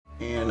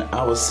And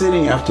I was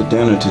sitting after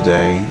dinner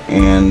today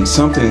and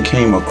something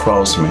came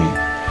across me.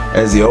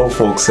 As the old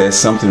folks say,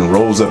 something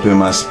rose up in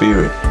my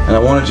spirit and I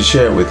wanted to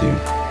share it with you.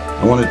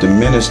 I wanted to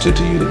minister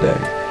to you today.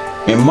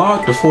 In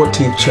Mark the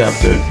 14th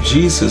chapter,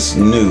 Jesus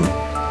knew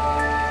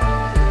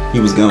he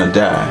was going to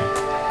die.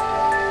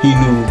 He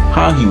knew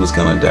how he was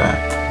going to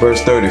die.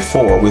 Verse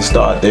 34, we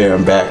start there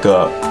and back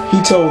up.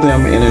 He told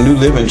them in a New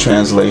Living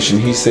Translation,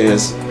 he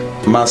says,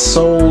 "My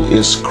soul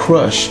is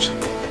crushed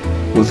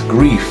with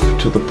grief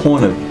to the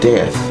point of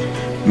death."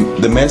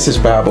 The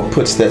Message Bible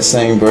puts that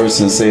same verse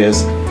and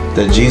says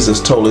that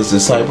Jesus told his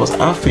disciples,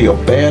 "I feel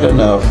bad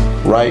enough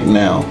right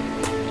now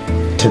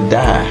to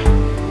die."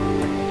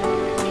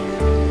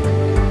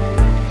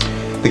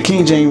 The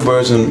King James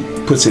Version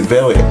puts it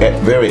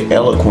very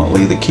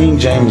eloquently. The King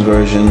James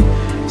Version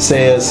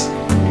says,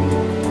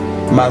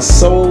 "My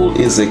soul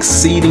is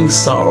exceeding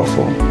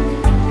sorrowful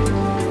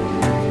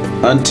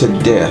unto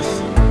death."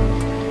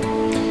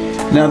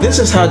 Now this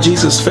is how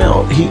Jesus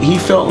felt. He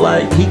felt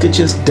like he could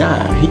just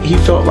die. He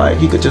felt like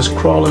he could just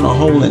crawl in a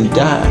hole and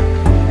die.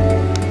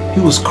 He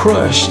was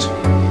crushed.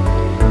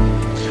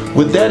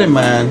 With that in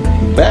mind,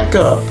 back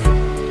up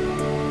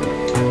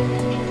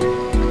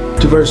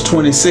to verse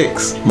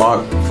 26,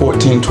 Mark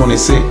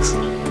 14:26.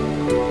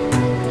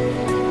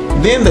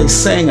 Then they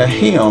sang a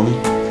hymn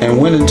and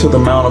went into the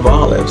Mount of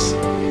Olives.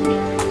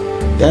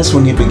 That's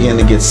when he began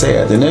to get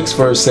sad. The next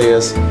verse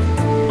says,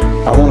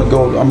 I'm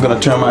going to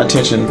turn my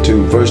attention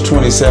to verse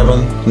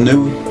 27,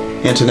 New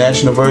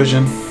International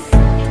Version.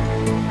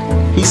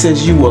 He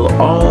says, "You will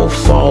all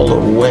fall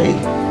away."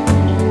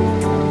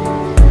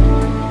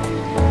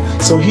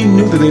 So he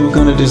knew that they were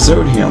going to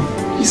desert him.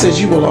 He says,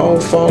 "You will all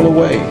fall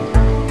away."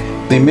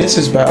 The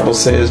Message Bible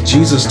says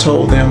Jesus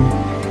told them,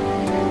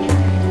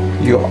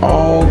 "You're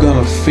all going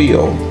to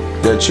feel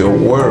that your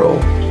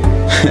world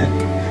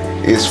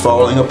is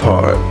falling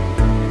apart."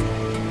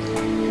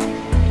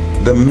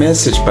 The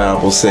Message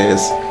Bible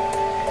says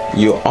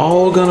you're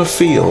all gonna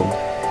feel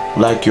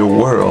like your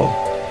world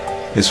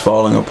is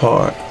falling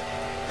apart.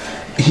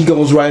 He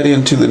goes right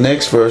into the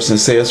next verse and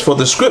says, "For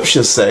the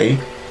scriptures say,"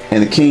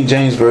 and the King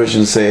James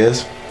Version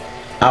says,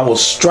 "I will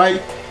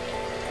strike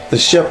the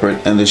shepherd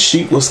and the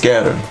sheep will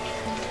scatter."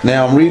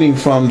 Now I'm reading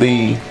from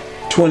the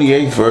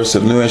 28th verse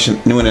of New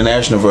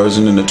International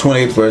Version. In the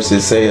 28th verse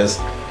it says,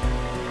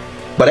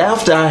 "But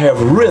after I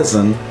have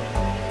risen,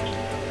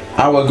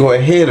 I will go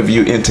ahead of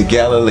you into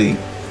Galilee."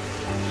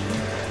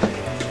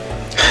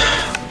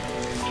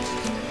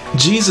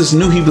 Jesus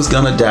knew he was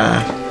going to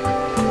die.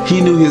 He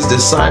knew his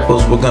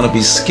disciples were going to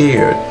be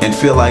scared and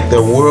feel like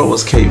their world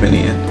was caving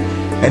in.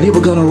 And they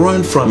were going to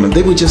run from him.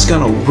 They were just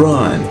going to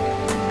run.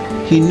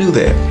 He knew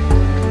that.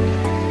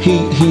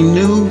 He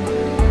knew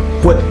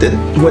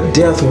what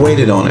death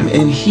waited on him.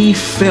 And he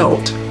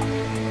felt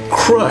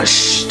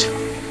crushed.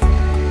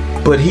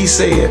 But he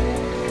said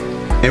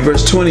in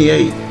verse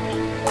 28,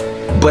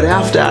 "But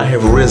after I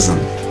have risen."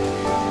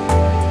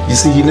 You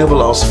see, he never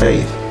lost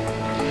faith.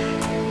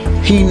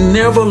 He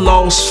never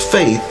lost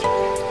faith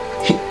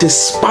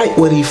despite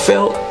what he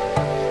felt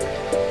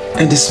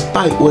and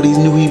despite what he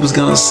knew he was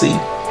going to see.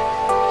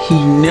 He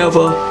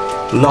never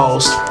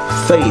lost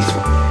faith.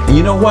 And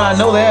you know why I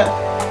know that?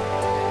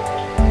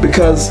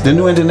 Because the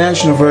New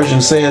International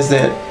Version says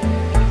that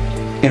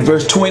in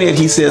verse 28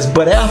 he says,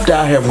 "But after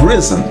I have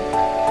risen,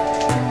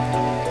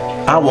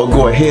 I will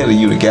go ahead of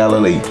you to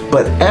Galilee."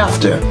 But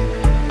after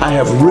I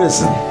have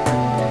risen,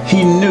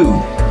 he knew,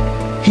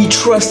 he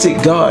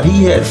trusted God,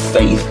 he had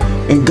faith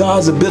in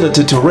God's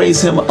ability to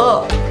raise him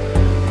up.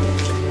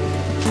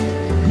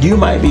 You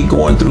might be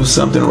going through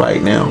something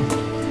right now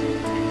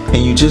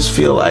and you just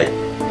feel like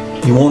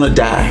you want to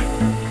die.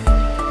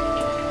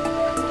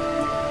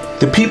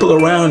 The people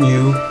around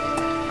you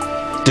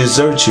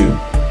desert you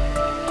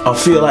or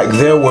feel like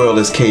their world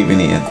is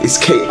caving in. It's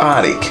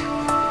chaotic.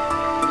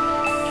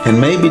 And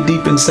maybe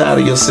deep inside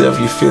of yourself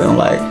you're feeling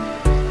like,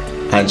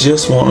 I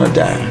just want to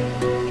die.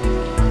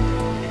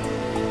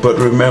 But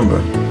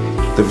remember,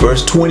 the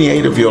verse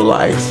 28 of your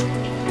life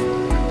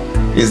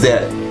is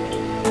that,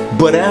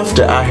 "But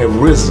after I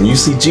have risen." You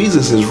see,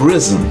 Jesus is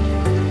risen.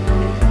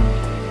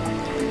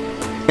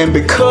 And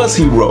because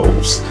he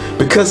rose,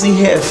 because he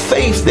had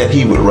faith that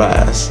he would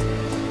rise,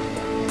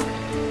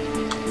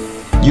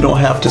 you don't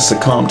have to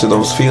succumb to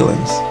those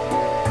feelings.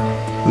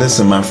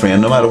 Listen, my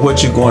friend, no matter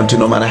what you're going through,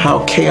 no matter how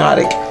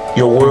chaotic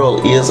your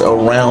world is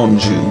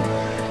around you,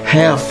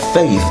 have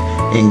faith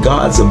in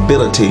God's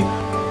ability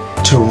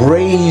to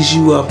raise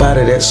you up out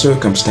of that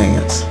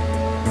circumstance.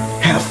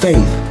 Have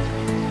faith.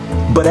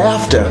 But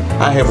after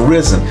I have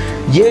risen,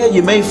 yeah,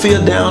 you may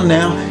feel down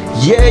now.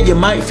 Yeah, you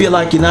might feel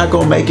like you're not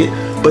going to make it.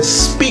 But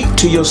speak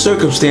to your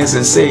circumstance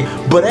and say,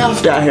 "But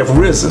after I have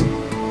risen."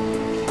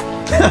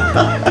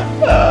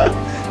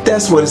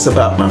 That's what it's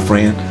about, my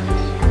friend.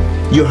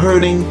 You're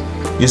hurting,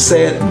 you're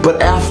sad,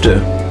 but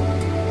after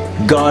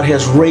God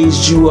has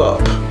raised you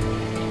up,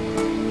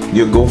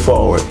 you'll go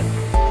forward.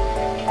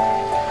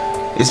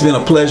 It's been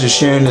a pleasure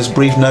sharing this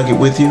brief nugget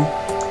with you.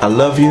 I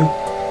love you.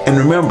 And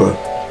remember,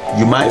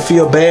 you might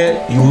feel bad,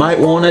 you might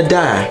want to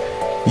die,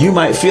 You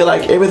might feel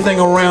like everything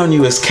around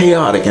you is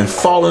chaotic and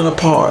falling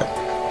apart.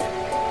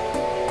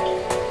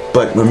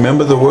 But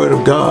remember the word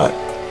of God.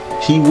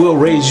 He will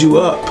raise you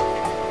up.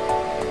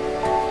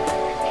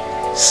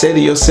 Say to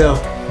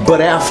yourself,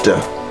 but after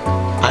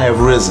I have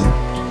risen.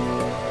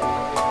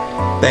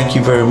 Thank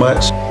you very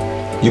much.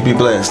 You be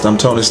blessed. I'm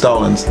Tony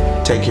Stallings.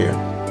 Take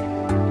care.